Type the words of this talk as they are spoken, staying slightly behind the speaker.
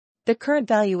The current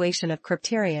valuation of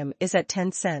Crypterium is at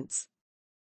 10 cents.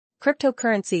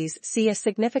 Cryptocurrencies see a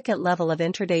significant level of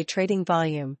intraday trading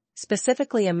volume,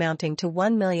 specifically amounting to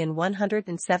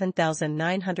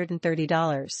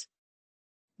 $1,107,930.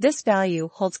 This value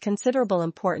holds considerable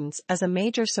importance as a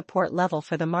major support level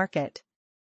for the market.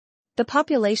 The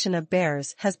population of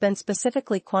bears has been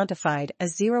specifically quantified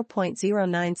as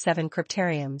 0.097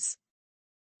 crypteriums.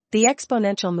 The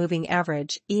exponential moving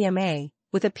average, EMA,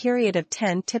 with a period of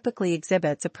 10 typically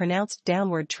exhibits a pronounced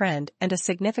downward trend and a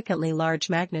significantly large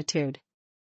magnitude.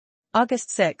 August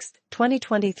 6,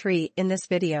 2023. In this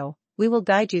video, we will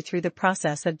guide you through the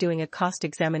process of doing a cost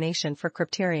examination for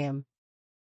Crypterium.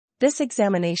 This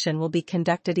examination will be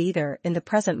conducted either in the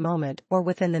present moment or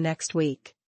within the next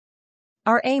week.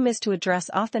 Our aim is to address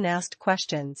often asked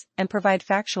questions and provide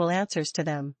factual answers to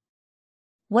them.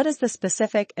 What is the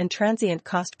specific and transient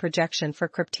cost projection for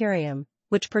Crypterium,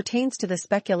 which pertains to the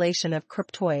speculation of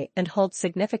cryptoi and holds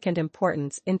significant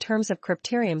importance in terms of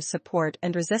Crypterium's support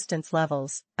and resistance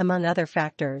levels, among other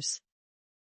factors?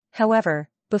 However,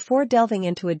 before delving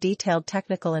into a detailed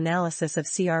technical analysis of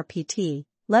Crpt,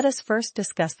 let us first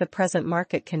discuss the present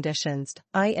market conditions.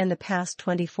 In the past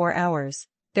 24 hours,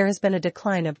 there has been a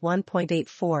decline of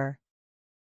 1.84%,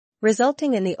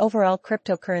 resulting in the overall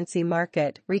cryptocurrency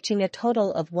market reaching a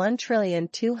total of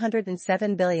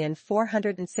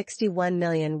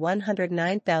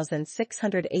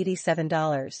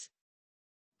 $1,207,461,109,687.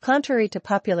 Contrary to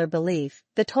popular belief,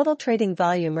 the total trading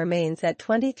volume remains at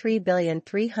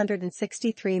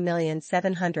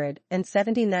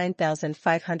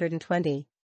 $23,363,779,520.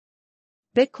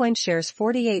 Bitcoin shares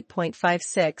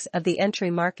 48.56% of the entry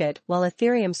market, while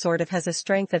Ethereum sort of has a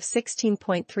strength of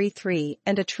 16.33%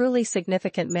 and a truly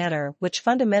significant manner which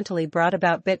fundamentally brought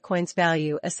about Bitcoin's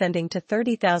value ascending to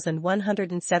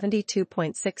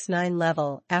 $30,172.69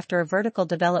 level after a vertical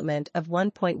development of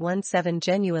 1.17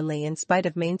 genuinely in spite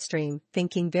of mainstream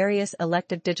thinking. Various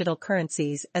elective digital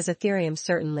currencies, as Ethereum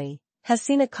certainly has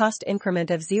seen a cost increment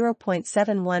of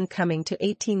 0.71 coming to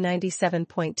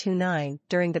 1897.29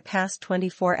 during the past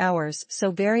 24 hours. So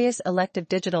various elective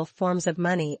digital forms of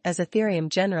money, as Ethereum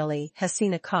generally has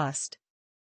seen a cost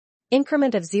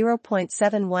increment of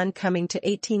 0.71 coming to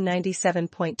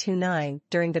 1897.29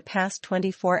 during the past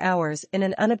 24 hours in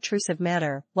an unobtrusive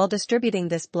manner, while distributing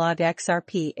this blog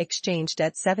XRP exchanged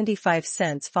at 75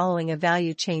 cents following a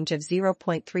value change of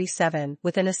 0.37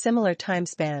 within a similar time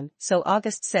span. So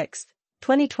August 6,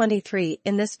 2023.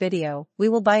 In this video, we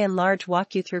will by and large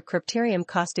walk you through Crypterium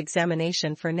cost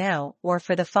examination for now or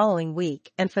for the following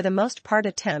week, and for the most part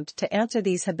attempt to answer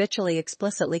these habitually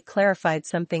explicitly clarified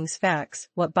some things facts,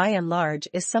 what by and large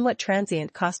is somewhat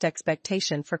transient cost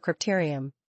expectation for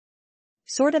Crypterium.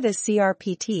 Sort of is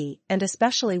Crpt, and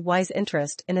especially wise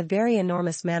interest in a very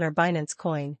enormous manner Binance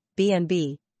coin,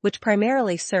 BNB, which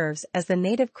primarily serves as the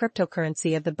native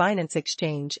cryptocurrency of the Binance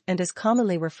exchange and is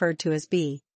commonly referred to as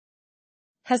B,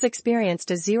 has experienced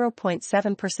a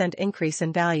 0.7% increase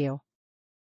in value.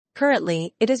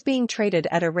 Currently, it is being traded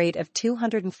at a rate of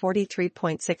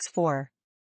 243.64.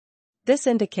 This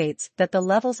indicates that the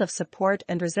levels of support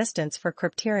and resistance for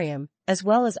Crypterium, as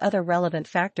well as other relevant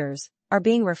factors, are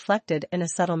being reflected in a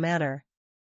subtle manner.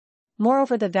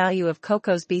 Moreover, the value of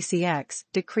Coco's BCX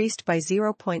decreased by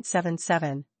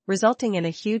 0.77, resulting in a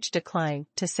huge decline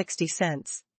to 60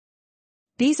 cents.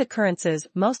 These occurrences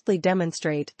mostly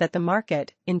demonstrate that the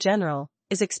market, in general,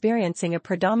 is experiencing a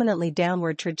predominantly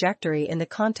downward trajectory in the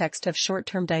context of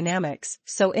short-term dynamics,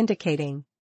 so indicating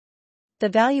the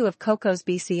value of Coco's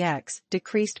BCX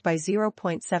decreased by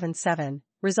 0.77,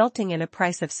 resulting in a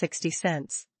price of 60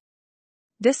 cents.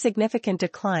 This significant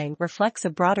decline reflects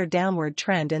a broader downward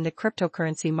trend in the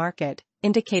cryptocurrency market,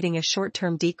 indicating a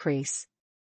short-term decrease.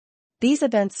 These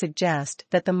events suggest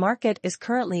that the market is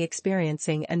currently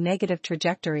experiencing a negative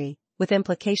trajectory, with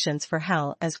implications for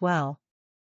HAL as well.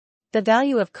 The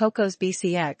value of Coco's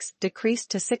BCX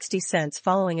decreased to 60 cents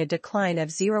following a decline of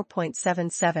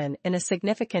 0.77 in a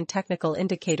significant technical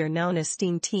indicator known as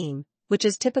Steam Team, which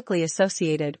is typically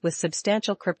associated with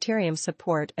substantial Crypterium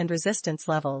support and resistance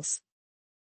levels.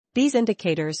 These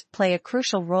indicators play a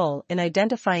crucial role in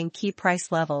identifying key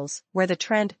price levels where the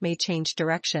trend may change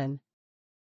direction.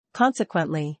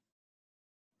 Consequently,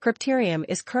 Crypterium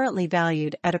is currently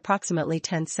valued at approximately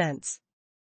 10 cents.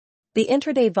 The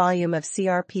intraday volume of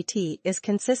Crpt is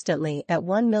consistently at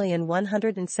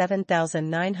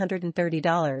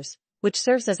 $1,107,930, which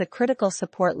serves as a critical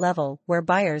support level where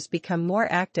buyers become more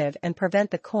active and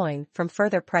prevent the coin from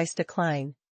further price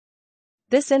decline.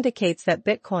 This indicates that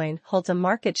Bitcoin holds a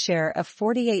market share of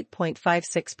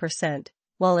 48.56%,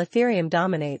 while Ethereum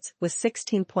dominates with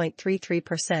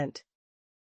 16.33%.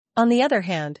 On the other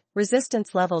hand,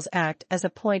 resistance levels act as a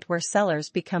point where sellers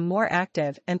become more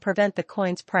active and prevent the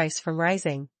coin's price from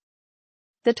rising.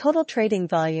 The total trading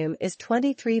volume is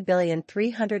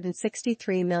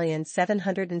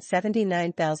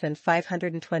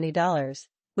 $23,363,779,520,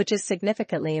 which is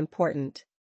significantly important.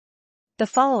 The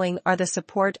following are the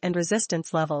support and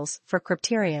resistance levels for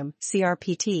Crypterium,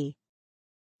 CRPT.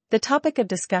 The topic of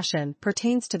discussion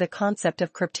pertains to the concept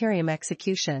of Crypterium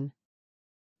execution.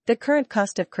 The current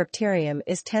cost of Crypterium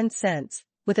is 10 cents,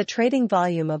 with a trading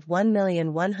volume of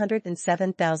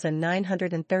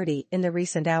 1,107,930 in the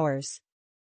recent hours.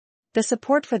 The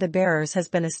support for the bearers has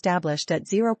been established at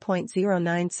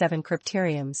 0.097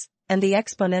 Crypteriums, and the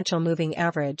exponential moving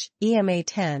average,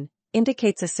 EMA10,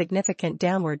 indicates a significant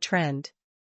downward trend.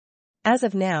 As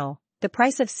of now, the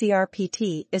price of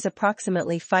CRPT is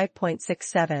approximately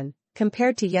 5.67,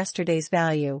 compared to yesterday's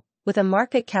value, with a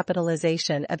market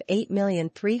capitalization of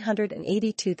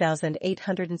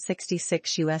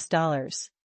 $8,382,866.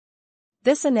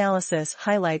 This analysis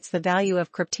highlights the value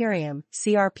of Crypterium,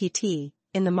 CRPT,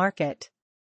 in the market.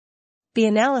 The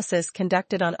analysis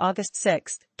conducted on August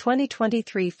 6,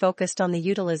 2023 focused on the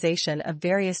utilization of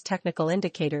various technical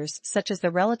indicators such as the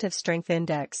Relative Strength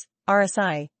Index,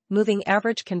 RSI, Moving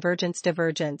Average Convergence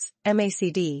Divergence,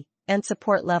 MACD, and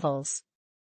support levels.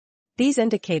 These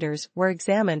indicators were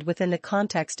examined within the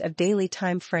context of daily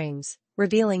time frames,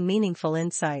 revealing meaningful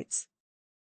insights.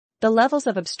 The levels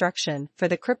of obstruction for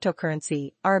the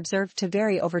cryptocurrency are observed to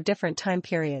vary over different time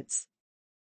periods.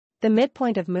 The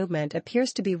midpoint of movement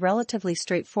appears to be relatively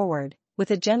straightforward,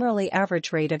 with a generally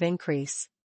average rate of increase.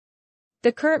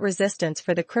 The current resistance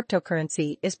for the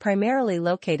cryptocurrency is primarily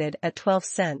located at 12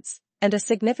 cents, and a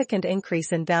significant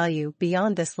increase in value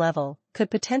beyond this level could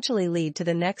potentially lead to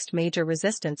the next major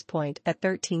resistance point at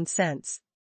 13 cents.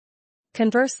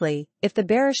 Conversely, if the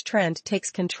bearish trend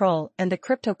takes control and the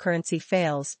cryptocurrency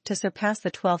fails to surpass the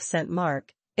 12-cent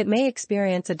mark, it may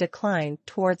experience a decline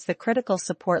towards the critical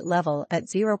support level at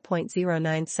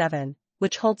 0.097,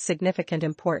 which holds significant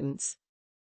importance.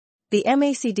 The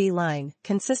MACD line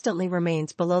consistently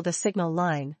remains below the signal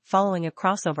line following a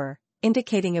crossover,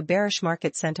 indicating a bearish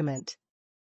market sentiment.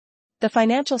 The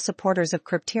financial supporters of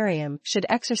Crypterium should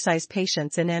exercise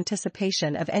patience in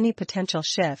anticipation of any potential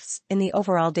shifts in the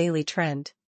overall daily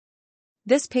trend.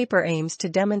 This paper aims to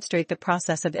demonstrate the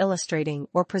process of illustrating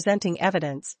or presenting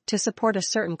evidence to support a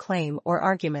certain claim or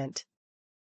argument.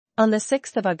 On the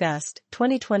 6th of August,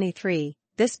 2023,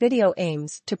 this video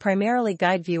aims to primarily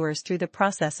guide viewers through the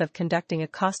process of conducting a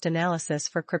cost analysis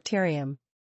for Crypterium.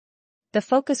 The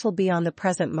focus will be on the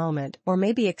present moment or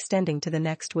maybe extending to the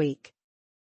next week.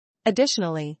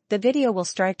 Additionally, the video will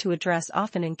strive to address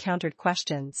often encountered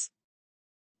questions.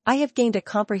 I have gained a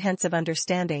comprehensive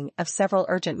understanding of several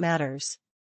urgent matters.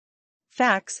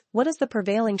 Facts: what is the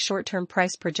prevailing short-term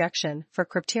price projection for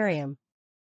Crypterium?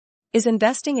 Is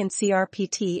investing in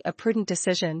CRPT a prudent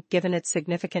decision given its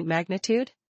significant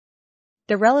magnitude?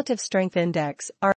 The Relative Strength Index,